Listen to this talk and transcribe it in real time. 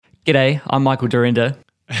G'day, I'm Michael Dorinda.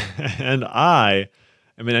 And I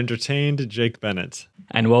am an entertained Jake Bennett.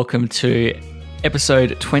 And welcome to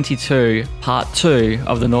episode 22, part 2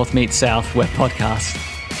 of the North Meets South web podcast.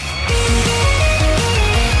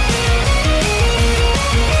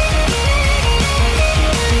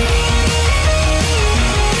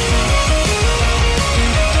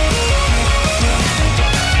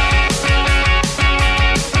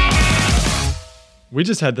 We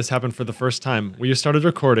just had this happen for the first time. We started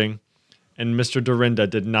recording, and Mr. Dorinda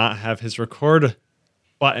did not have his record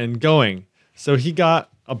button going. So he got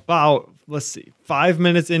about, 5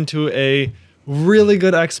 minutes into a really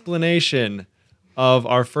good explanation of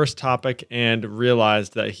our first topic and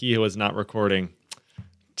realized that he was not recording.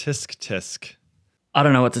 Tisk, tisk. I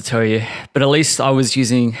don't know what to tell you, but at least I was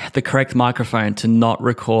using the correct microphone to not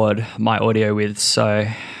record my audio with, so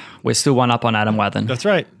we're still one up on Adam Wathen. That's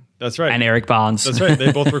right. That's right. And Eric Barnes. That's right.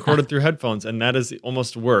 They both recorded through headphones, and that is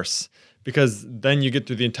almost worse because then you get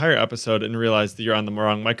through the entire episode and realize that you're on the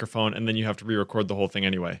wrong microphone, and then you have to re-record the whole thing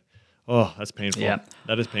anyway. Oh, that's painful. Yeah.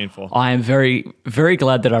 That is painful. I am very, very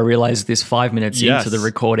glad that I realized this 5 minutes Yes. into the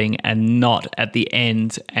recording and not at the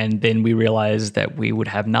end, and then we realized that we would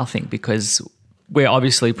have nothing because we're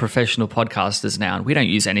obviously professional podcasters now, and we don't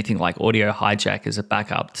use anything like Audio Hijack as a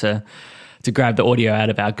backup to grab the audio out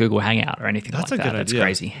of our Google Hangout or anything like that. That's a good idea. That's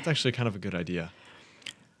crazy. That's actually kind of a good idea.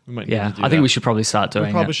 We might need to do I think that. we should probably start doing it.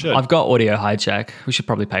 We probably should. I've got Audio Hijack. We should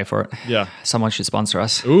probably pay for it. Yeah. Someone should sponsor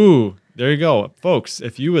us. Ooh, there you go. Folks,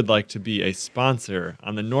 if you would like to be a sponsor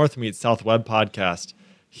on the North Meets South Web podcast,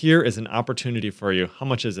 here is an opportunity for you. How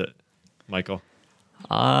much is it, Michael?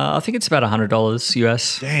 I think it's about $100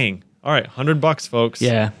 US. Dang. All right, $100, folks.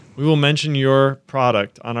 Yeah. We will mention your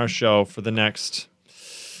product on our show for the next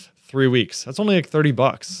 3 weeks. That's only like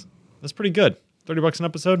 $30. That's pretty good. $30 an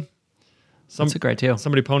episode. That's a great deal.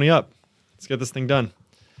 Somebody pony up. Let's get this thing done.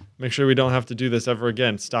 Make sure we don't have to do this ever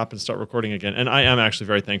again. Stop and start recording again. And I am actually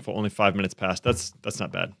very thankful. Only 5 minutes passed. That's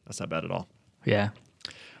not bad. That's not bad at all. Yeah.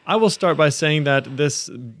 I will start by saying that this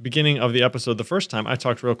beginning of the episode, the first time, I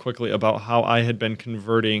talked real quickly about how I had been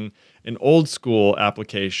converting an old school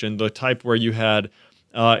application, the type where you had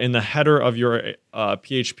in the header of your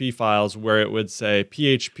PHP files where it would say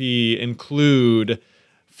PHP include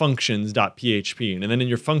functions.php. And then in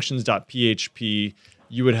your functions.php,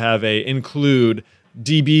 you would have a include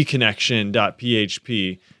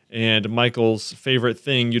dbconnection.php. And Michael's favorite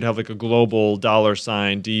thing, you'd have like a global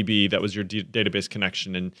 $sign DB that was your database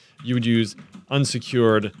connection. And you would use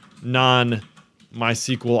unsecured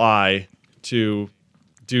non-MySQLi to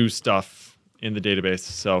do stuff in the database.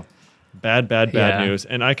 So bad news.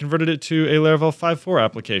 And I converted it to a Laravel 5.4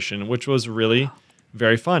 application, which was really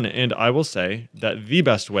very fun. And I will say that the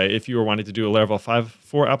best way, if you were wanting to do a Laravel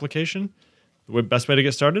 5.4 application, the best way to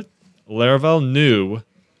get started, Laravel new,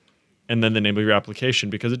 and then the name of your application,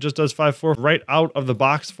 because it just does 5.4 right out of the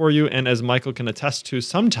box for you. And as Michael can attest to,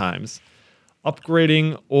 sometimes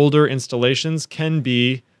upgrading older installations can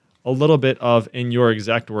be a little bit of, in your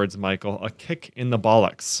exact words, Michael, a kick in the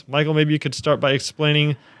bollocks. Michael, maybe you could start by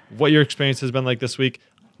explaining what your experience has been like this week.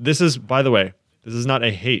 This is, by the way, this is not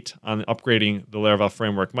a hate on upgrading the Laravel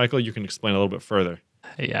framework. Michael, you can explain a little bit further.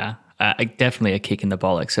 Yeah, definitely a kick in the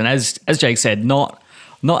bollocks. And as Jake said, not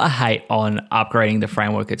a hate on upgrading the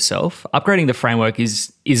framework itself. Upgrading the framework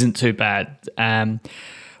isn't too bad.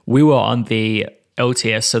 We were on the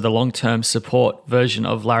LTS, so the long-term support version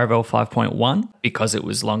of Laravel 5.1 because it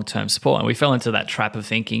was long-term support. And we fell into that trap of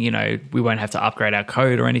thinking, we won't have to upgrade our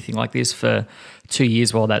code or anything like this for 2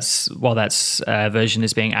 years while that's version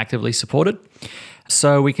is being actively supported.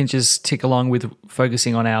 So we can just tick along with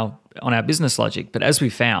focusing on our business logic. But as we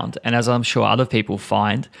found, and as I'm sure other people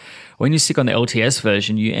find, when you stick on the LTS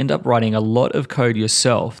version, you end up writing a lot of code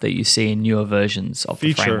yourself that you see in newer versions of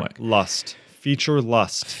the framework. Feature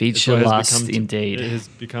lust. Indeed. It has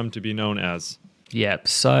become to be known as. Yep.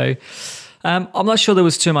 So I'm not sure there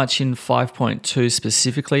was too much in 5.2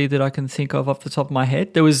 specifically that I can think of off the top of my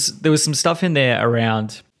head. There was some stuff in there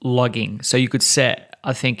around logging. So you could set,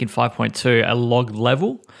 I think in 5.2, a log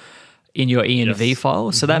level in your env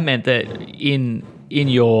file. So that meant that in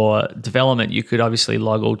your development, you could obviously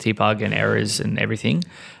log all debug and errors and everything.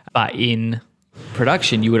 But in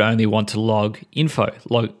production, you would only want to log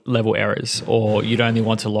log level errors, or you'd only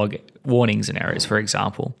want to log warnings and errors, for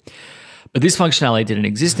example. But this functionality didn't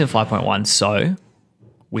exist in 5.1, so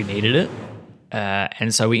we needed it.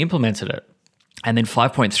 And so we implemented it. And then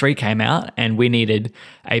 5.3 came out and we needed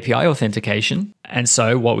API authentication. And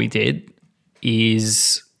so what we did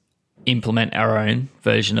is implement our own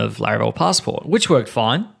version of Laravel Passport, which worked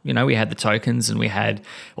fine. You know, we had the tokens and we had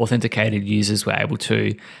authenticated users were able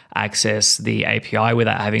to access the API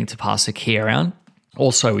without having to pass a key around.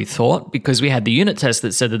 Also, we thought, because we had the unit test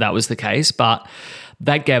that said that that was the case, but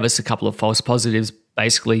that gave us a couple of false positives,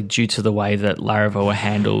 basically due to the way that Laravel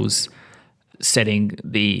handles setting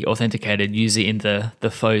the authenticated user in the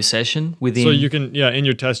faux session within. So you can, in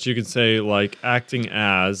your test, you can say like acting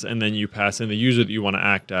as, and then you pass in the user that you want to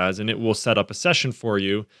act as, and it will set up a session for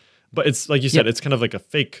you. But it's like you said, it's kind of like a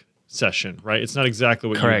fake session, right? It's not exactly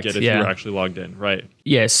what Correct, you would get if you were actually logged in, right?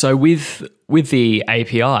 Yeah, so with the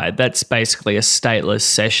API, that's basically a stateless,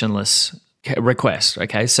 sessionless request,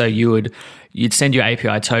 okay? So you'd send your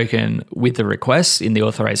API token with the request in the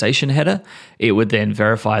authorization header. It would then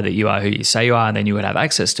verify that you are who you say you are, and then you would have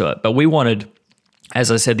access to it. But we wanted, as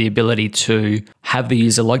I said, the ability to have the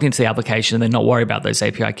user logged into the application and then not worry about those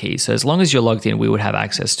API keys. So as long as you're logged in, we would have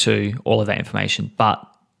access to all of that information. But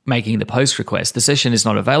making the post request, the session is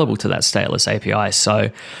not available to that stateless API. So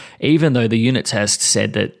even though the unit test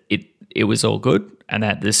said that it was all good and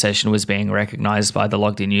that the session was being recognized by the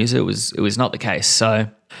logged in user, it was not the case. So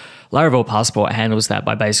Laravel Passport handles that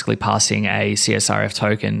by basically passing a CSRF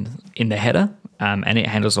token in the header, and it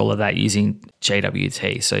handles all of that using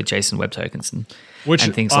JWT, so JSON Web Tokens and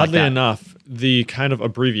things like that. Oddly enough, the kind of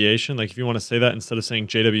abbreviation, like if you want to say that instead of saying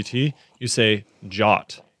JWT, you say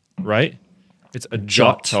JOT, right? It's a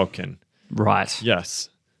JOT token. Right. Yes.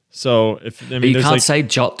 So but you can't say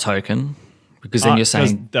JOT token because then you're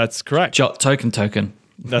saying that's correct. JOT token.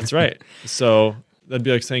 That's right. So that'd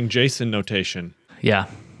be like saying JSON notation. Yeah.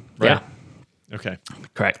 Right? Yeah. Okay.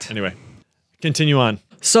 Correct. Anyway, continue on.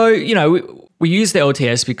 So, you know, we used the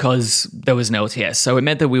LTS because there was an LTS. So it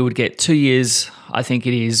meant that we would get 2 years, I think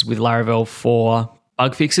it is, with Laravel for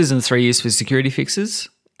bug fixes and 3 years for security fixes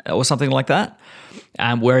or something like that.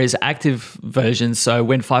 Whereas active versions, so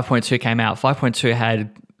when 5.2 came out, 5.2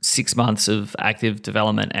 had 6 months of active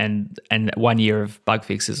development and 1 year of bug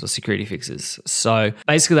fixes or security fixes. So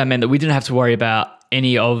basically that meant that we didn't have to worry about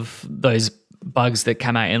any of those bugs that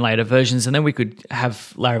came out in later versions, and then we could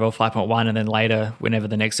have Laravel 5.1, and then later, whenever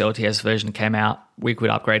the next LTS version came out, we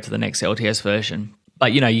could upgrade to the next LTS version.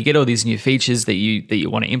 But you know, you get all these new features that you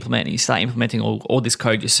want to implement, and you start implementing all this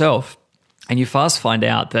code yourself, and you fast find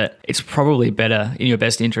out that it's probably better in your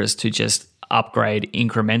best interest to just upgrade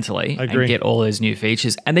incrementally and get all those new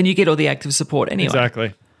features, and then you get all the active support anyway.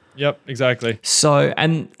 Exactly. Yep, exactly. So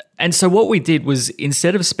and so what we did was,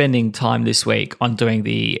 instead of spending time this week on doing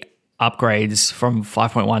the upgrades from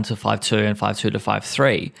 5.1 to 5.2 and 5.2 to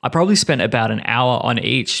 5.3, I probably spent about an hour on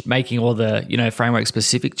each, making all the, you know, framework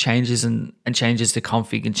specific changes and changes to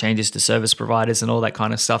config and changes to service providers and all that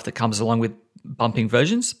kind of stuff that comes along with bumping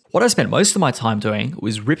versions. What I spent most of my time doing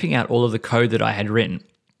was ripping out all of the code that I had written.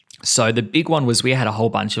 So the big one was we had a whole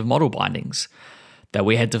bunch of model bindings that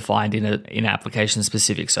we had defined in an application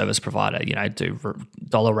specific service provider, you know, do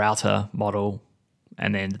 $router model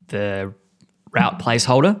and then the route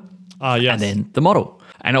placeholder. Yes. And then the model.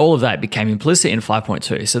 And all of that became implicit in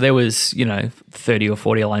 5.2. So there was, you know, 30 or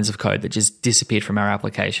 40 lines of code that just disappeared from our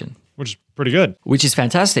application. Which is pretty good. Which is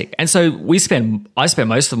fantastic. And so I spent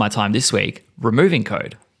most of my time this week removing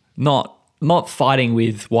code, not fighting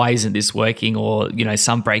with why isn't this working or, you know,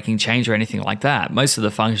 some breaking change or anything like that. Most of the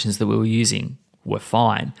functions that we were using were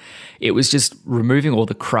fine. It was just removing all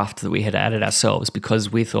the cruft that we had added ourselves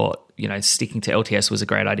because we thought, you know, sticking to LTS was a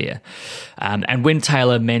great idea. And when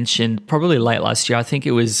Taylor mentioned, probably late last year, I think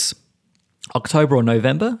it was October or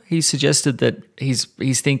November, he suggested that he's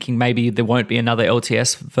thinking maybe there won't be another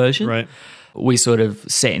LTS version. Right. We sort of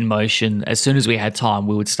set in motion, as soon as we had time,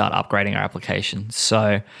 we would start upgrading our application.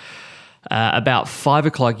 So about 5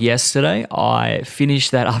 o'clock yesterday, I finished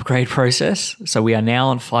that upgrade process. So we are now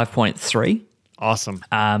on 5.3. Awesome.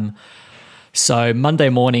 So Monday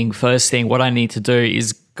morning, first thing, what I need to do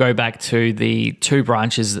is go back to the 2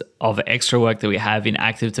 branches of extra work that we have in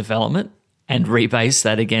active development and rebase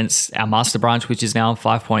that against our master branch, which is now on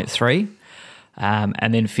 5.3,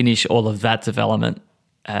 and then finish all of that development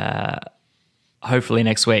hopefully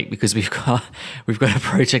next week, because we've got a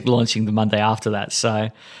project launching the Monday after that. So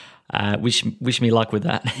wish me luck with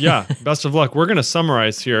that. Yeah, best of luck. We're going to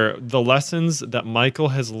summarize here the lessons that Michael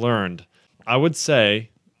has learned. I would say,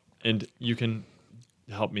 and you can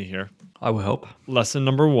help me here. I will help. Lesson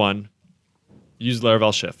number 1, use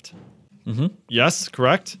Laravel Shift. Mm-hmm. Yes,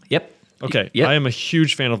 correct? Yep. Okay, yep. I am a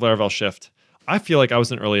huge fan of Laravel Shift. I feel like I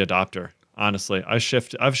was an early adopter, honestly. I've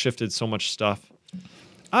shifted so much stuff.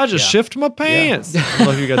 I just shift my pants. I don't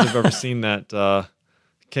know if you guys have ever seen that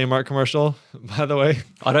Kmart commercial, by the way?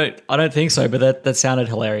 I don't think so, but that sounded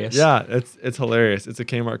hilarious. Yeah, it's hilarious. It's a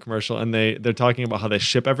Kmart commercial, and they're talking about how they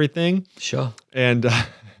ship everything. Sure. And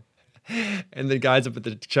and the guy's up at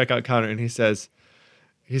the checkout counter, and he says,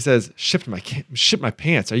 ship my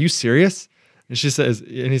pants. Are you serious? And she says,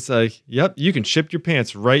 and he's like, yep, you can ship your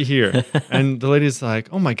pants right here. And the lady's like,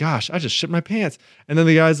 oh my gosh, I just shipped my pants. And then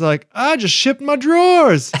the guy's like, I just shipped my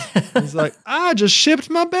drawers. He's like, I just shipped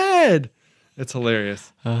my bed. It's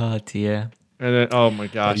hilarious. Oh dear. And then, oh my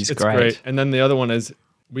gosh, It's it's great. great. And then the other one is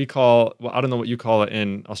I don't know what you call it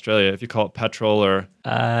in Australia. If you call it petrol or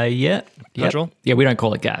Yeah. Petrol? Yep. Yeah, we don't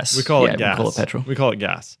call it gas. we call it gas. We call it petrol. We call it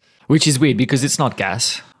gas. Which is weird because it's not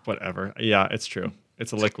gas. Whatever. Yeah, it's true.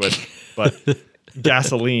 It's a liquid, but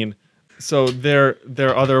gasoline. So their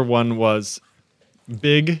other one was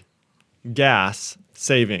big gas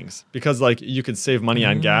savings, because like you could save money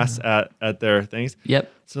on gas at their things.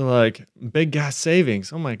 Yep. So like big gas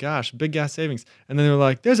savings. Oh my gosh, big gas savings. And then they were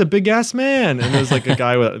like, there's a big gas man. And there's like a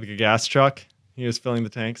guy with like a gas truck. He was filling the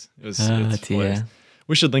tanks. It's hilarious. dear.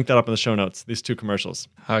 We should link that up in the show notes. These two commercials.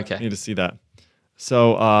 You Okay. need to see that.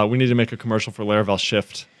 So we need to make a commercial for Laravel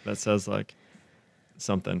Shift that says like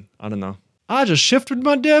something. I don't know. I just shifted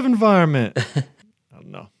my dev environment. I don't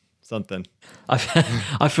know. Something. I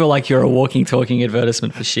feel like you're a walking, talking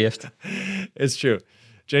advertisement for Shift. It's true.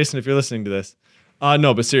 Jason, if you're listening to this.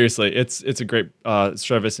 No, but seriously, it's a great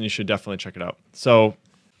service, and you should definitely check it out. So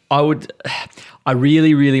I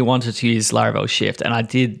really, really wanted to use Laravel Shift, and I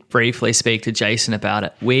did briefly speak to Jason about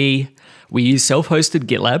it. We use self-hosted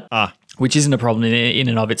GitLab, which isn't a problem in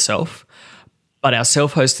and of itself, but our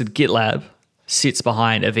self-hosted GitLab sits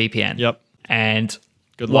behind a VPN. Yep. And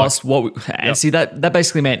Good luck. See that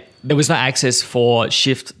basically meant there was no access for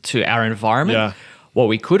Shift to our environment. Yeah. What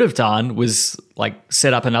we could have done was like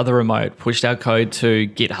set up another remote, pushed our code to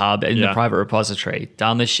GitHub in the private repository,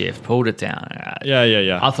 done the Shift, pulled it down.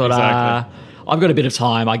 Yeah. I thought, exactly. I've got a bit of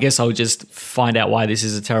time. I guess I'll just find out why this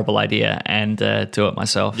is a terrible idea and do it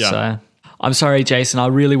myself. Yeah. So I'm sorry, Jason. I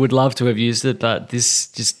really would love to have used it, but this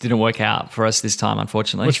just didn't work out for us this time,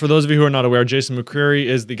 unfortunately. Which, for those of you who are not aware, Jason McCreary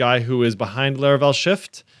is the guy who is behind Laravel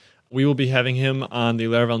Shift. We will be having him on the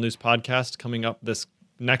Laravel News podcast coming up this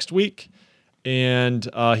next week. And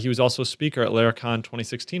he was also a speaker at Laracon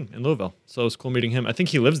 2016 in Louisville. So it was cool meeting him. I think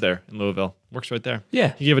he lives there in Louisville. Works right there.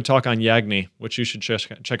 Yeah. He gave a talk on Yagni, which you should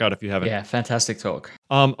check out if you haven't. Yeah, fantastic talk.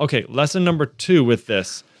 Okay, lesson number 2 with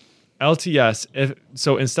this. LTS.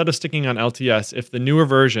 So instead of sticking on LTS, if the newer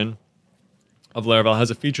version of Laravel has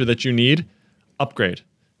a feature that you need, upgrade.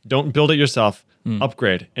 Don't build it yourself.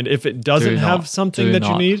 Upgrade. And if it doesn't have something that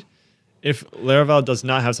you need, if Laravel does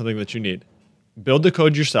not have something that you need, build the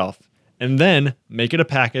code yourself and then make it a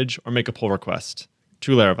package or make a pull request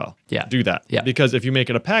to Laravel. Yeah. Do that. Yeah. Because if you make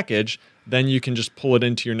it a package, then you can just pull it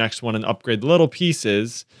into your next one and upgrade the little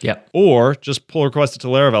pieces. Yep. Or just pull request it to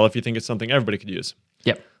Laravel if you think it's something everybody could use.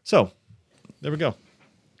 Yep. So there we go.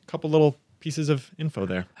 A couple little pieces of info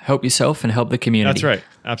there. Help yourself and help the community. That's right.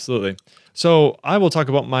 Absolutely. So I will talk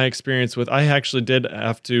about my experience with, I actually did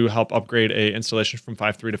have to help upgrade a installation from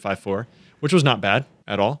 5.3 to 5.4, which was not bad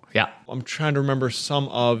at all. Yeah. I'm trying to remember some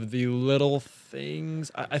of the little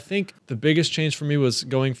things. I think the biggest change for me was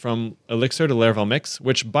going from Elixir to Laravel Mix,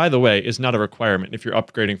 which, by the way, is not a requirement if you're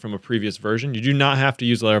upgrading from a previous version. You do not have to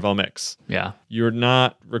use Laravel Mix. Yeah. You're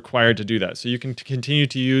not required to do that. So you can continue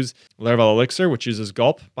to use Laravel Elixir, which uses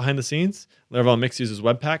Gulp behind the scenes. Laravel Mix uses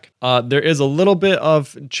Webpack. There is a little bit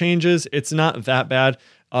of changes. It's not that bad.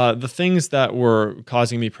 The things that were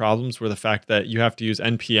causing me problems were the fact that you have to use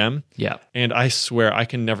NPM. Yeah. And I swear I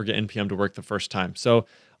can never get NPM to work the first time. So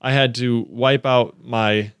I had to wipe out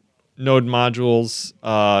my node modules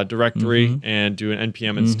directory and do an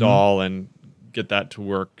NPM install and get that to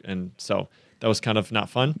work. And so that was kind of not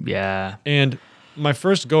fun. Yeah. And my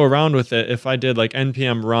first go around with it, if I did like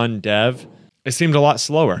NPM run dev, it seemed a lot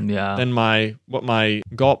slower than what my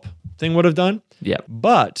gulp thing would have done. Yeah.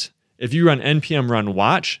 But if you run NPM run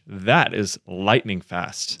watch, that is lightning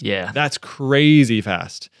fast. Yeah. That's crazy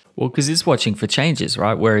fast. Well, because it's watching for changes,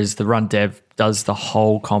 right? Whereas the run dev does the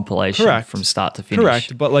whole compilation from start to finish.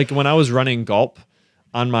 Correct. But like when I was running gulp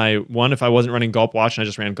on my one, if I wasn't running gulp watch and I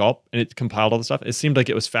just ran gulp and it compiled all the stuff, it seemed like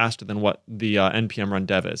it was faster than what the NPM run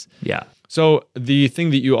dev is. Yeah. So the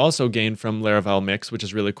thing that you also gain from Laravel Mix, which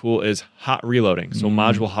is really cool, is hot reloading. So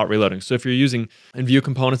module hot reloading. So if you're using and view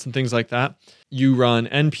components and things like that, you run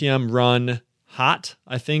npm run hot,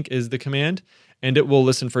 I think is the command, and it will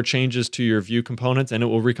listen for changes to your view components and it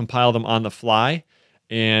will recompile them on the fly.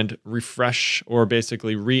 and refresh or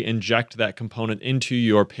basically re-inject that component into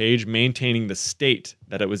your page, maintaining the state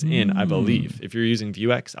that it was in, I believe. If you're using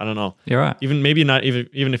Vuex, I don't know. You're right. Even if you're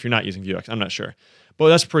not using Vuex, I'm not sure. But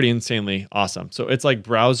that's pretty insanely awesome. So it's like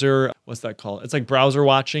browser, what's that called? It's like browser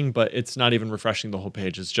watching, but it's not even refreshing the whole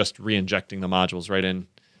page. It's just re-injecting the modules right in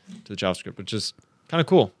to the JavaScript, which is kind of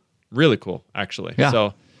cool. Really cool, actually. Yeah,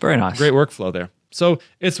 so very nice. Great workflow there. So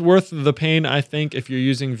it's worth the pain, I think, if you're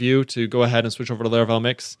using Vue to go ahead and switch over to Laravel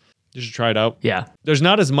Mix. You should try it out. Yeah. There's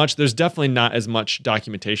definitely not as much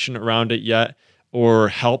documentation around it yet or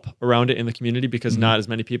help around it in the community because not as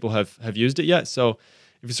many people have used it yet. So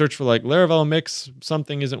if you search for like Laravel Mix,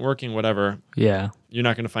 something isn't working, whatever, Yeah. you're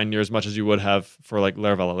not going to find near as much as you would have for like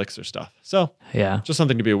Laravel Elixir stuff. So Yeah. just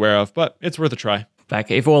something to be aware of, but it's worth a try.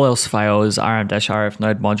 Back if all else fails, rm-rf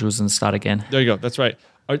node modules and start again. There you go. That's right.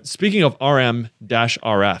 Speaking of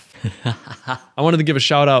RM-RF, I wanted to give a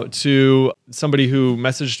shout out to somebody who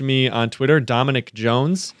messaged me on Twitter, Dominic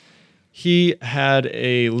Jones. He had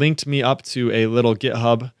linked me up to a little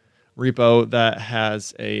GitHub repo that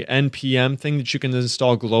has a NPM thing that you can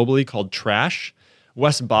install globally called Trash.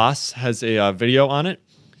 Wes Boss has a video on it,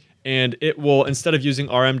 and it will, instead of using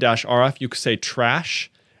RM-RF, you could say Trash,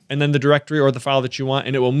 and then the directory or the file that you want,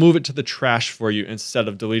 and it will move it to the trash for you instead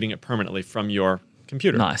of deleting it permanently from your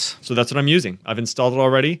computer. Nice. So that's what I'm using. I've installed it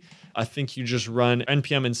already. I think you just run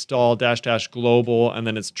npm install -- global, and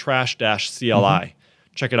then it's trash -CLI.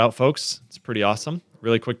 Check it out, folks. It's pretty awesome.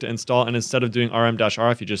 Really quick to install. And instead of doing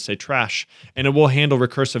RM-RF, you just say trash. And it will handle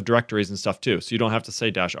recursive directories and stuff too. So you don't have to say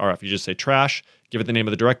 -RF. You just say trash, give it the name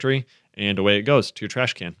of the directory, and away it goes to your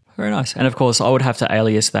trash can. Very nice. And of course, I would have to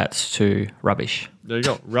alias that to rubbish. There you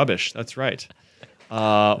go. Rubbish. That's right.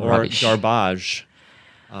 Or Rubbish. garbage.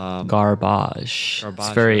 Garbage.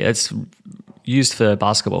 Garbage. It's used for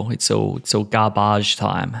basketball. It's all garbage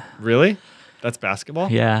time. Really? That's basketball?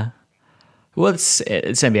 Yeah. Well, it's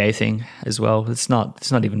NBA thing as well. It's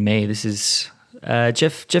not even me. This is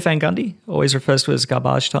Jeff Van Gundy always refers to it as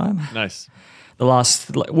garbage time. Nice. I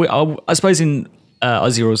suppose in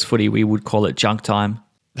Aussie rules footy we would call it junk time.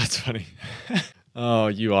 That's funny. Oh,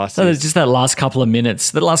 you Aussies. So it's just that last couple of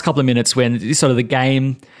minutes. The last couple of minutes when sort of the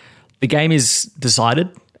game is decided,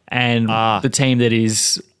 and the team that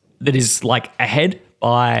is like ahead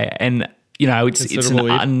by, and it's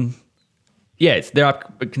they're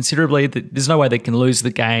up considerably. There's no way they can lose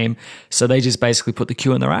the game, so they just basically put the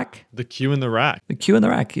cue in the rack. The cue in the rack. The cue in the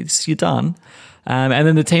rack. You're done. And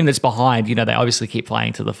then the team that's behind, they obviously keep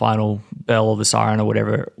playing to the final bell or the siren or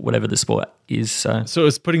whatever the sport is. So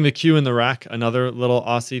is putting the cue in the rack another little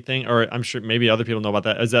Aussie thing? Or I'm sure maybe other people know about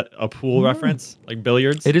that. Is that a pool reference? Like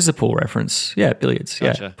billiards? It is a pool reference. Yeah, billiards.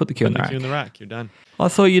 Gotcha. Yeah, put the cue in the rack. Cue in the rack. You're done. I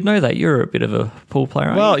thought you'd know that. You're a bit of a pool player,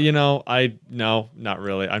 aren't you? Well, no, not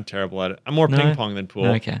really. I'm terrible at it. I'm more ping pong than pool.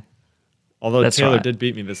 Okay. Although That's Taylor right. did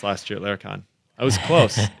beat me this last year at Laracon. I was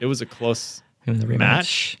close. It was a close In the rematch.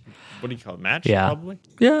 match. What do you call it? Match? Yeah. Probably.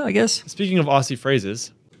 Yeah, I guess. Speaking of Aussie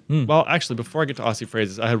phrases, well, actually, before I get to Aussie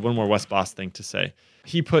phrases, I had one more Wes Boss thing to say.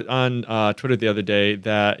 He put on Twitter the other day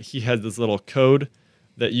that he had this little code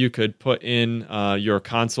that you could put in your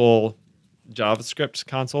console, JavaScript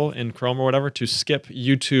console in Chrome or whatever, to skip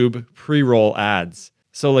YouTube pre-roll ads.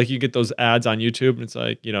 So like you get those ads on YouTube, and it's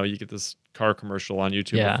like, you get this car commercial on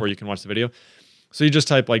YouTube before you can watch the video. So you just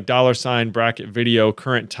type like $bracket video,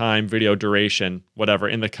 current time, video duration, whatever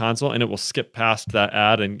in the console, and it will skip past that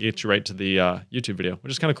ad and get you right to the YouTube video,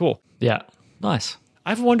 which is kind of cool. Yeah. Nice.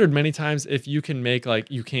 I've wondered many times if you can make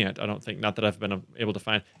you can't, I don't think, not that I've been able to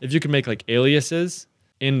find, if you can make like aliases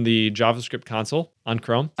in the JavaScript console on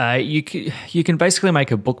Chrome. You can basically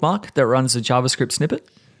make a bookmark that runs a JavaScript snippet.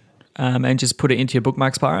 And just put it into your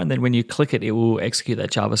bookmarks bar, and then when you click it, it will execute that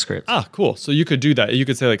JavaScript. Ah, cool. So you could do that. You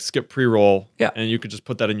could say like skip pre-roll, Yeah. and you could just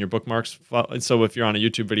put that in your bookmarks file. And so if you're on a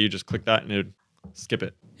YouTube video, you just click that and it would skip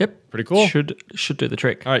it. Yep. Pretty cool. Should do the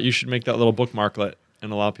trick. All right, you should make that little bookmarklet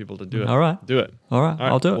and allow people to do it. All right. Do it. All right,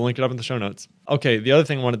 I'll do it. We'll link it up in the show notes. Okay, the other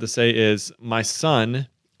thing I wanted to say is my son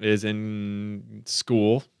is in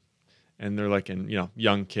school, and they're like in,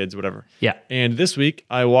 young kids, whatever. Yeah. And this week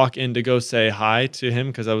I walk in to go say hi to him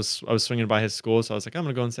because I was swinging by his school, so I was like, I'm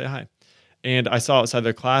gonna go and say hi. And I saw outside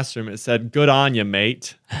their classroom, it said, "Good on you,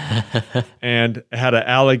 mate." And it had an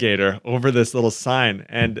alligator over this little sign.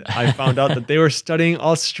 And I found out that they were studying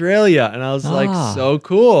Australia. And I was like, so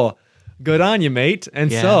cool. Good on you, mate.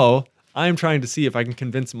 And so I'm trying to see if I can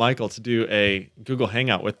convince Michael to do a Google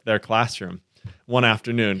Hangout with their classroom one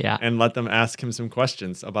afternoon and let them ask him some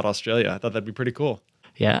questions about Australia. I thought that'd be pretty cool.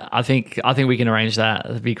 Yeah, I think we can arrange that.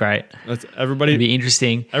 That'd be great. Let's It'd be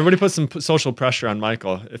interesting. Everybody put some social pressure on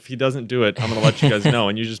Michael. If he doesn't do it, I'm going to let you guys know.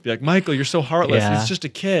 And you just be like, Michael, you're so heartless. Yeah. He's just a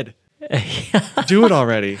kid. Do it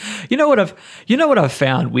already. You know what I've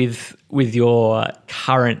found with your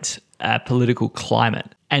current political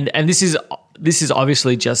climate, and this is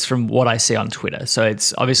obviously just from what I see on Twitter. So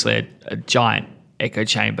it's obviously a giant echo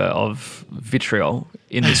chamber of vitriol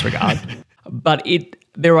in this regard. But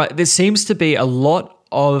there seems to be a lot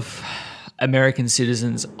of American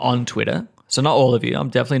citizens on Twitter. So not all of you. I'm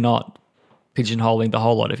definitely not pigeonholing the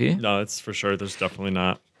whole lot of you. No, it's for sure. There's definitely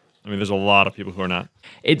not. I mean, there's a lot of people who are not.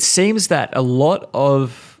 It seems that a lot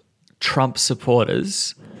of Trump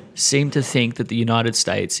supporters seem to think that the United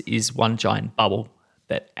States is one giant bubble,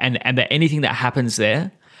 and that anything that happens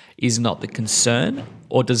there is not the concern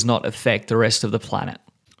or does not affect the rest of the planet.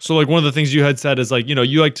 So like one of the things you had said is like, you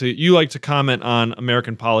like to comment on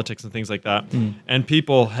American politics and things like that. And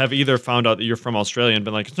people have either found out that you're from Australia and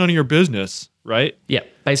been like, it's none of your business, right? Yeah,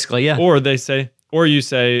 basically, yeah. Or they say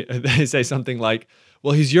something like,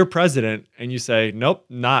 well, he's your president. And you say, nope,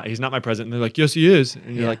 he's not my president. And they're like, yes, he is.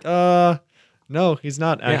 And you're like, no, he's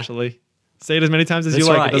not actually. Say it as many times as you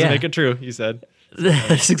like. Right, it doesn't make it true, you said.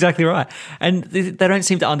 That's exactly right. And they don't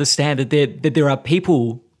seem to understand that there are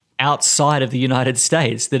people outside of the United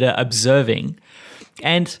States that are observing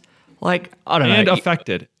and like, I don't know. And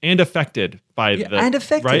affected by and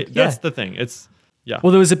affected, right? Yeah. That's the thing. It's, yeah.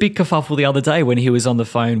 Well, there was a big kerfuffle the other day when he was on the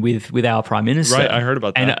phone with our Prime Minister. Right, I heard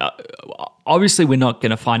about that. And obviously we're not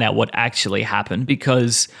going to find out what actually happened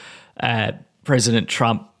because President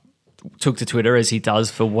Trump took to Twitter, as he does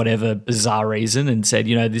for whatever bizarre reason, and said,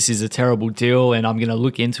 this is a terrible deal and I'm going to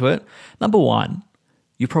look into it. Number one,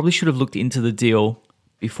 you probably should have looked into the deal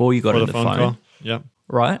before you got on the phone call. Yeah.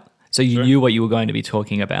 Right? So you knew what you were going to be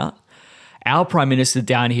talking about. Our Prime Minister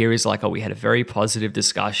down here is like, we had a very positive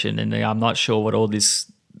discussion and I'm not sure what all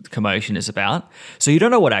this commotion is about. So you don't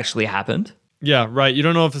know what actually happened. Yeah, right. You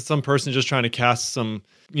don't know if it's some person just trying to cast some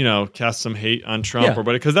hate on Trump or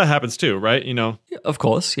whatever, because that happens too, right? Of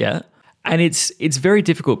course, yeah. And it's very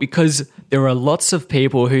difficult because there are lots of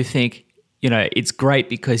people who think, it's great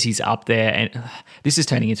because he's up there, and this is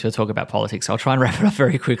turning into a talk about politics. So I'll try and wrap it up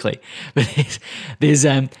very quickly. But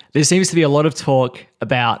there seems to be a lot of talk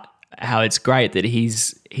about how it's great that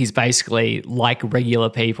he's basically like regular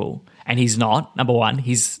people, and he's not. Number one,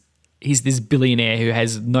 he's this billionaire who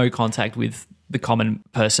has no contact with the common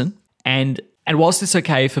person, and whilst it's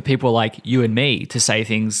okay for people like you and me to say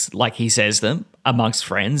things like he says them amongst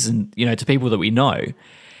friends and to people that we know,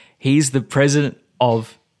 he's the president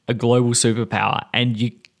of a global superpower,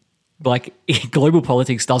 and global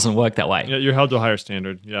politics doesn't work that way. Yeah, you're held to a higher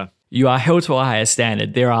standard. Yeah, you are held to a higher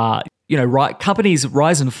standard. There are companies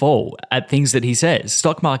rise and fall at things that he says.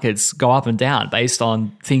 Stock markets go up and down based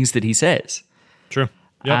on things that he says. True.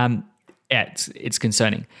 Yeah. It's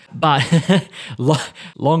concerning, but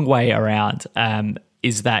long way around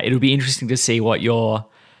is that it'll be interesting to see what your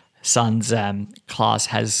son's class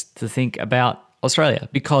has to think about Australia,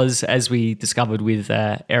 because as we discovered with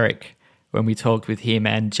Eric when we talked with him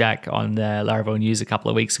and Jack on Laravel News a couple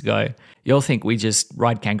of weeks ago, you'll think we just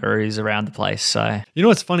ride kangaroos around the place. So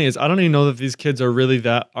what's funny is I don't even know that these kids are really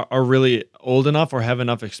really old enough or have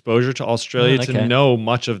enough exposure to Australia to know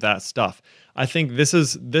much of that stuff. I think this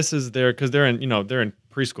is their, because they're in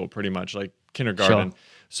preschool pretty much, like kindergarten. Sure.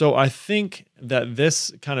 So I think that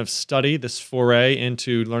this kind of study, this foray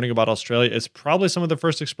into learning about Australia, is probably some of the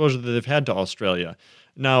first exposure that they've had to Australia.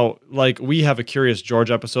 Now, like, we have a Curious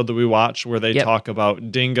George episode that we watch where they talk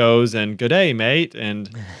about dingoes and good day, mate, and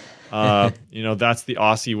that's the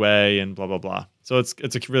Aussie way and blah blah blah. So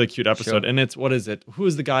it's a really cute episode, and it's, what is it? Who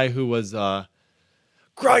is the guy who was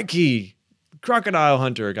Crikey, crocodile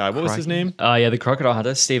hunter guy? What was his name? The crocodile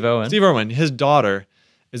hunter, Steve Irwin. Steve Irwin. His daughter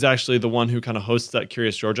is actually the one who kind of hosts that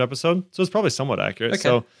Curious George episode, so it's probably somewhat accurate. Okay.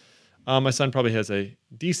 So my son probably has a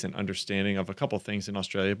decent understanding of a couple things in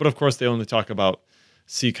Australia, but of course they only talk about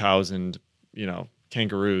sea cows and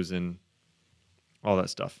kangaroos and all that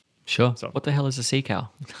stuff. Sure. So what the hell is a sea cow?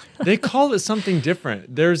 They call it something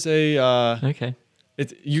different. There's a okay.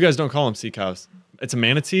 You guys don't call them sea cows. It's a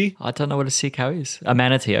manatee. I don't know what a sea cow is. A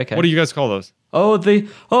manatee. Okay. What do you guys call those?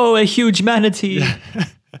 A huge manatee.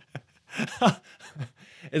 Yeah.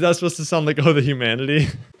 Is that supposed to sound like the humanity?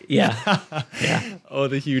 Yeah. Yeah. Oh,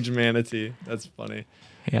 the huge manatee. That's funny.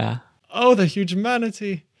 Yeah. Oh, the huge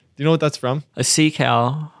manatee. Do you know what that's from? A sea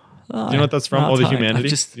cow. Do you know what that's from? The humanity.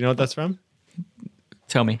 Do you know what that's from?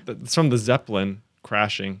 Tell me. It's from the Zeppelin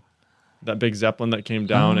crashing. That big Zeppelin that came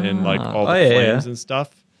down and like all the flames and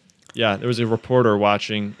stuff. Yeah, there was a reporter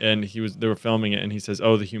watching and they were filming it and he says,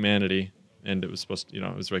 "Oh, the humanity." and it was supposed to,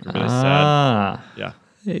 it was like really sad. Ah, Yeah.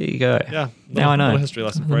 there you go. Yeah. Now I know. Little history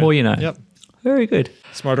lesson for The more you know. Yep. Very good.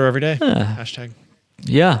 Smarter every day. Hashtag.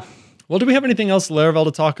 Yeah. Well, do we have anything else, Laravel,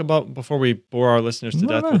 to talk about before we bore our listeners to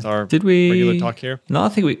death with our regular talk here? No, I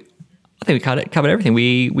think we covered everything.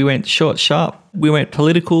 We went short, sharp. We went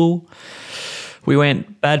political. We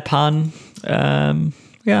went bad pun. No.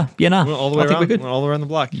 Went all the way I think around. we're good. Went all around the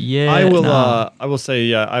block. Yeah. I will. no. I will say.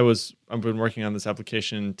 Yeah. I've been working on this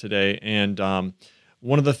application today, and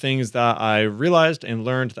one of the things that I realized and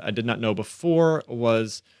learned that I did not know before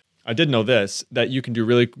was I did know this, that you can do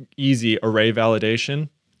really easy array validation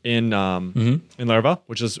in Laravel,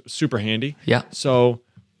 which is super handy. Yeah. So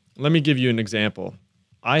let me give you an example.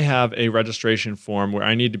 I have a registration form where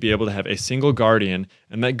I need to be able to have a single guardian,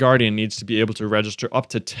 and that guardian needs to be able to register up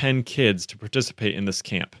to 10 kids to participate in this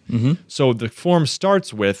camp. So the form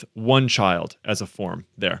starts with one child as a form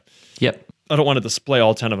there. Yep. I don't want to display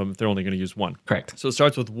all 10 of them if they're only going to use one. Correct. So it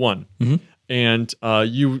starts with one. And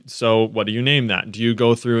so what do you name that? Do you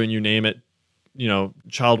go through and you name it,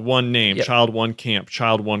 child one name, Yep. child one camp,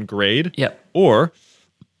 child one grade? Yep. Or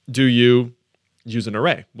do you use an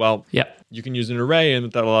array? Well, Yep. you can use an array, and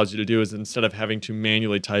what that allows you to do is instead of having to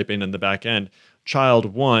manually type in the back end,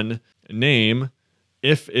 child one name,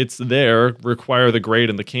 if it's there, require the grade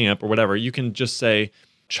in the camp or whatever, you can just say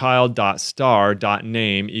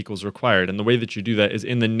child.star.name equals required. And the way that you do that is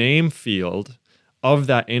in the name field of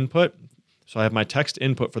that input. So I have my text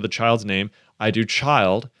input for the child's name. I do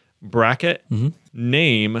child bracket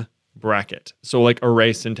name bracket. So like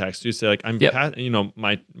array syntax. So you say like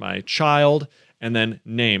my child and then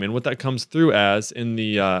name. And what that comes through as in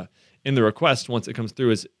the request, once it comes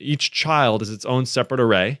through, is each child is its own separate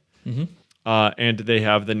array. And they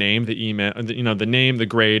have the name, the email, the name, the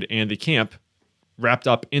grade, and the camp wrapped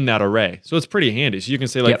up in that array. So it's pretty handy. So you can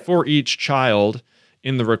say for each child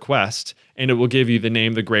in the request, and it will give you the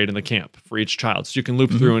name, the grade, and the camp for each child. So you can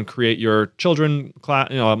loop through and create your children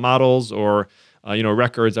models or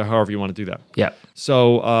records or however you want to do that. Yeah.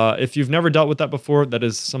 So if you've never dealt with that before, that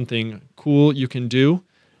is something cool you can do.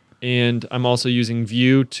 And I'm also using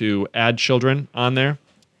Vue to add children on there,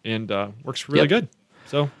 and works really good.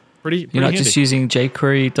 So pretty You're not handy. just using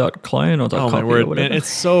jQuery.clone or Oh .copy my word, or whatever. man! It's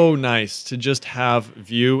so nice to just have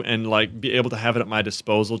Vue and like be able to have it at my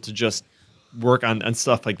disposal to just work on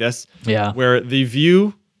stuff like this. Yeah. Where the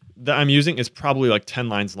Vue that I'm using is probably like 10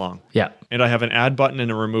 lines long. Yeah. And I have an add button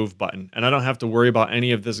and a remove button, and I don't have to worry about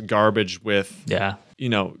any of this garbage with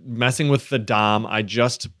messing with the DOM. I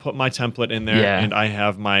just put my template in there, and I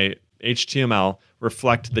have my HTML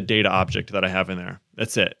reflect the data object that I have in there.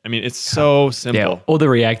 That's it. I mean, it's so simple. Yeah. All the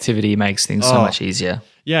reactivity makes things so much easier.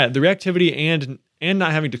 Yeah, the reactivity and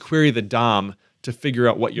not having to query the DOM to figure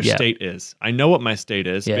out what your state is. I know what my state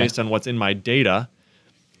is based on what's in my data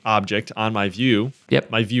object on my view.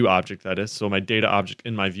 My view object, that is. So my data object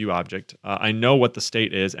in my view object. I know what the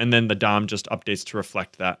state is, and then the DOM just updates to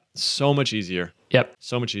reflect that. So much easier. Yep.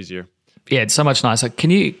 So much easier. Yeah, it's so much nicer. Can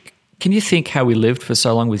you think how we lived for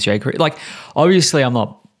so long with jQuery? Like, obviously, I'm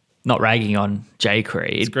not ragging on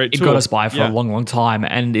jQuery. It's a great it tool. got us by for a long, long time,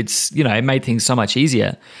 and it's it made things so much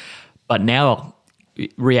easier. But now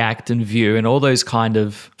React and Vue and all those kind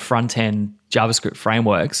of front end JavaScript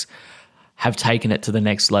frameworks have taken it to the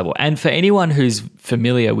next level. And for anyone who's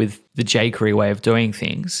familiar with the jQuery way of doing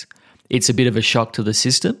things, it's a bit of a shock to the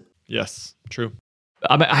system. Yes, true.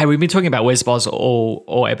 Hey, we've been talking about Wes Bos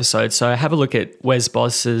all episode, so have a look at Wes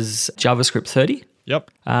Bos's JavaScript 30. Yep.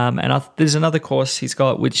 And there's another course he's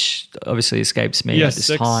got, which obviously escapes me at this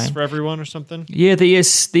time. ES6 for everyone or something? Yeah, the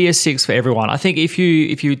ES6 for everyone. I think if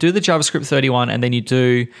you do the JavaScript 31 and then you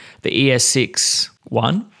do the ES6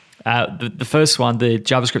 one, the first one, the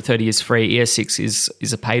JavaScript 30 is free. ES6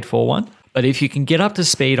 is a paid for one. But if you can get up to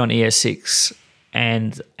speed on ES6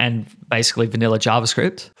 and basically vanilla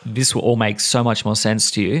JavaScript, this will all make so much more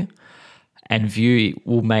sense to you. And Vue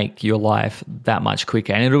will make your life that much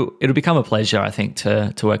quicker, and it'll become a pleasure, I think,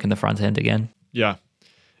 to work in the front end again. Yeah,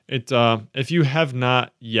 if you have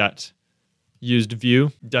not yet used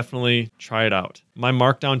Vue, definitely try it out. My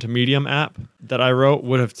Markdown to Medium app that I wrote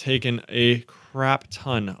would have taken a crap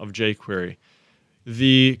ton of jQuery.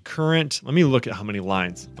 Let me look at how many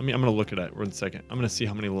lines. I'm going to look at it for a second. I'm going to see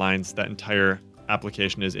how many lines that entire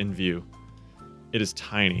application is in Vue. It is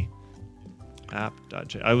tiny.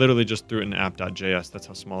 App.js. I literally just threw it in app.js. That's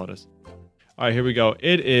how small it is. All right, here we go.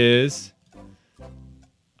 It is.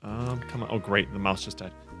 Come on. Oh, great. The mouse just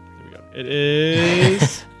died. Here we go. It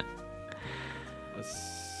is.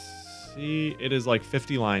 Let's see. It is like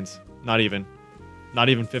 50 lines. Not even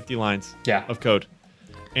 50 lines of code.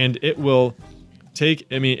 And it will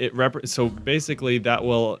So basically that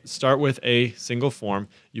will start with a single form.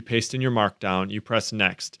 You paste in your markdown, you press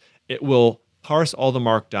next. It will parse all the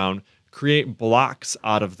markdown, create blocks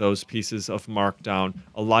out of those pieces of markdown,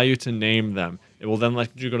 allow you to name them. It will then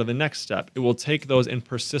let you go to the next step. It will take those and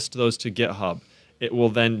persist those to GitHub. It will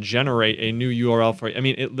then generate a new URL for you. I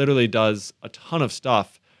mean, it literally does a ton of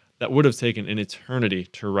stuff that would have taken an eternity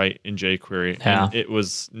to write in jQuery. Yeah. And it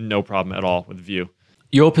was no problem at all with Vue.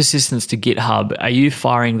 Your persistence to GitHub, are you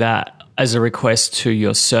firing that as a request to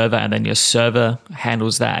your server and then your server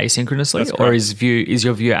handles that asynchronously? Or is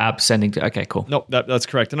your Vue app sending to, okay, cool. Nope, that's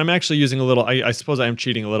correct. And I'm actually using a little, I suppose I am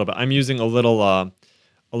cheating a little bit. I'm using a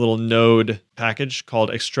little Node package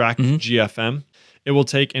called extract GFM. It will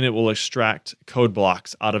take and it will extract code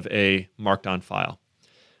blocks out of a markdown file.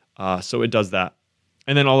 So it does that.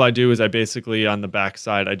 And then all I do is I basically, on the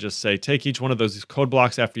backside, I just say, take each one of those code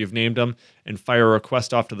blocks after you've named them and fire a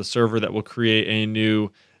request off to the server that will create a new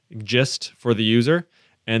gist for the user.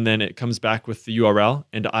 And then it comes back with the URL,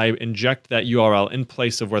 and I inject that URL in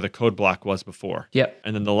place of where the code block was before. Yep.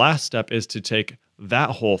 And then the last step is to take that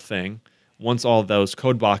whole thing, once all of those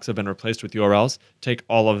code blocks have been replaced with URLs, take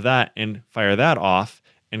all of that and fire that off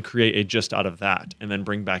and create a gist out of that, and then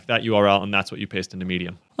bring back that URL, and that's what you paste into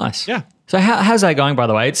Medium. Nice. Yeah. So how's that going, by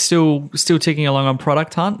the way? It's still ticking along on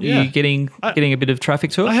Product Hunt? Yeah. Are you getting a bit of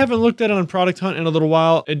traffic to it? I haven't looked at it on Product Hunt in a little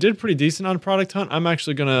while. It did pretty decent on Product Hunt. I'm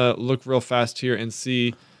actually going to look real fast here and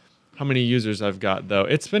see how many users I've got, though.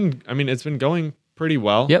 It's been going pretty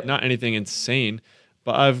well. Yep. Not anything insane,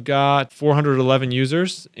 but I've got 411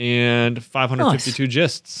 users and 552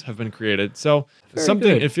 gists have been created. So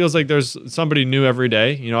Good. It feels like there's somebody new every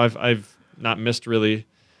day. You know, I've not missed really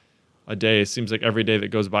a day. It seems like every day that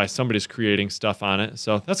goes by, somebody's creating stuff on it.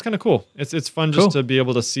 So that's kind of cool. It's fun just to be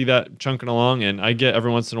able to see that chunking along. And I get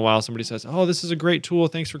every once in a while somebody says, "Oh, this is a great tool.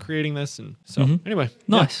 Thanks for creating this." And so anyway,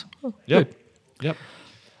 nice. Yeah. Oh, Yep. good. Yep.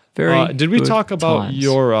 Very. Did we good talk about times.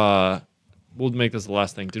 your? We'll make this the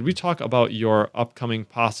last thing. Did we talk about your upcoming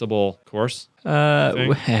possible course? Yes,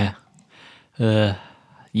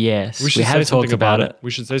 We have talked about it.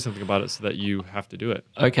 We should say something about it so that you have to do it.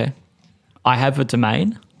 Okay. I have a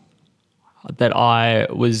domain that I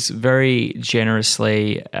was very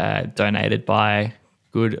generously donated by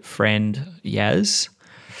good friend Yaz.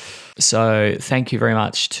 So thank you very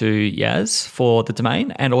much to Yaz for the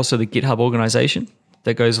domain and also the GitHub organization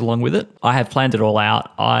that goes along with it. I have planned it all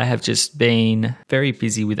out. I have just been very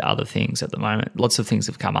busy with other things at the moment. Lots of things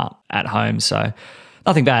have come up at home, so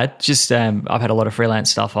nothing bad. Just I've had a lot of freelance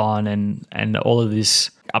stuff on, and all of this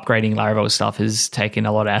upgrading Laravel stuff has taken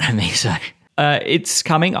a lot out of me. So it's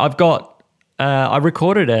coming. I've got I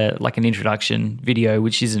recorded an introduction video,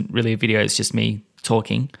 which isn't really a video. It's just me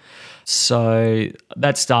talking. So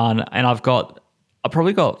that's done, and I've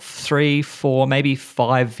probably got 3, 4, maybe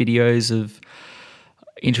 5 videos of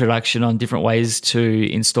introduction on different ways to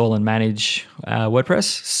install and manage WordPress.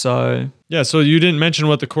 So yeah, so you didn't mention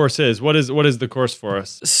what the course is. What is the course for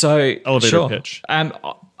us? So elevator pitch.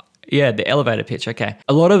 Yeah, the elevator pitch. Okay,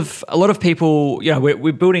 a lot of people,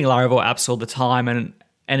 we're building Laravel apps all the time, and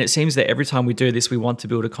it seems that every time we do this, we want to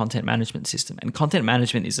build a content management system, and content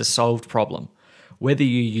management is a solved problem. Whether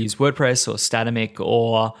you use WordPress or Statamic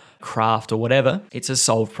or Craft or whatever, it's a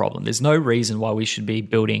solved problem. There's no reason why we should be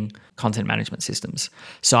building content management systems.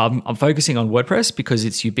 So I'm focusing on WordPress because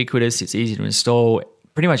it's ubiquitous, it's easy to install.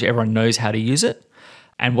 Pretty much everyone knows how to use it.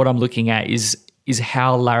 And what I'm looking at is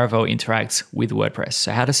how Laravel interacts with WordPress.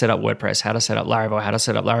 So how to set up WordPress, how to set up Laravel, how to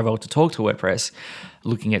set up Laravel to talk to WordPress,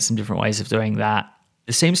 looking at some different ways of doing that.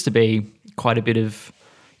 There seems to be quite a bit of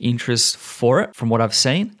interest for it from what I've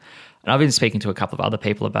seen. And I've been speaking to a couple of other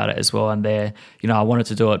people about it as well. And they're, I wanted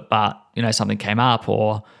to do it, but, something came up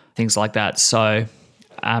or things like that. So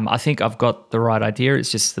I think I've got the right idea. It's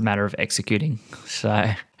just a matter of executing. So,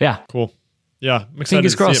 yeah. Cool. Yeah. I'm excited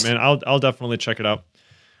Fingers to crossed. see it, man. I'll definitely check it out.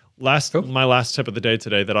 My last tip of the day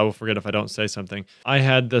today that I will forget if I don't say something. I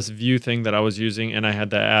had this Vue thing that I was using, and I had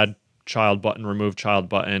the add child button, remove child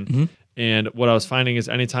button. Mm-hmm. And what I was finding is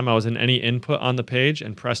anytime I was in any input on the page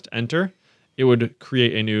and pressed enter, it would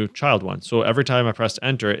create a new child one. So every time I pressed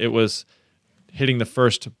enter, it was hitting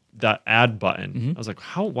that add button. Mm-hmm. I was like,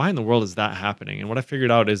 why in the world is that happening? And what I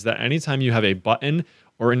figured out is that anytime you have a button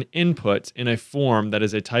or an input in a form that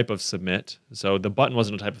is a type of submit, so the button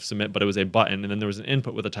wasn't a type of submit, but it was a button, and then there was an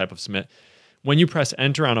input with a type of submit. When you press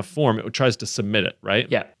enter on a form, it tries to submit it, right?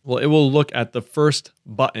 Yeah. Well, it will look at the first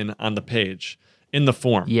button on the page in the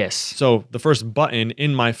form. Yes. So the first button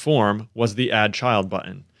in my form was the add child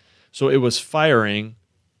button. So it was firing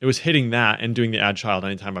it was hitting that and doing the add child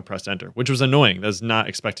anytime I pressed enter, which was annoying. That's not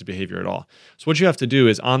expected behavior at all. So what you have to do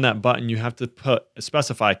is on that button, you have to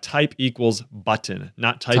specify type equals button,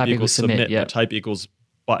 not type equals submit, but type equals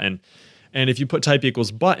button. And if you put type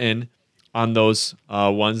equals button on those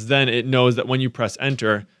ones, then it knows that when you press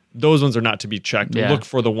enter, those ones are not to be checked. Yeah. Look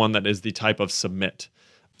for the one that is the type of submit.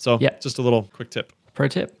 So just a little quick tip. Pro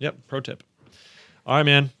tip. Yep, pro tip. All right,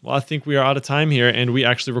 man. Well, I think we are out of time here, and we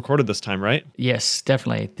actually recorded this time, right? Yes,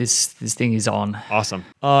 definitely. This thing is on. Awesome.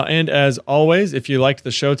 And as always, if you liked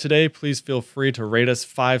the show today, please feel free to rate us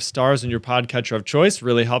 5 stars in your podcatcher of choice.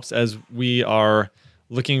 Really helps as we are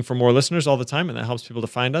looking for more listeners all the time, and that helps people to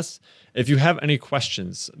find us. If you have any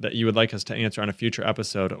questions that you would like us to answer on a future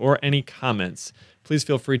episode or any comments, please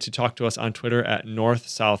feel free to talk to us on Twitter at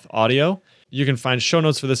NorthSouthAudio. You can find show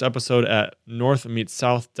notes for this episode at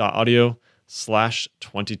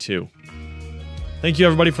northmeetsouth.audio/22. Thank you,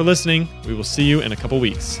 everybody, for listening. We will see you in a couple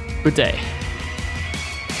weeks. Good day.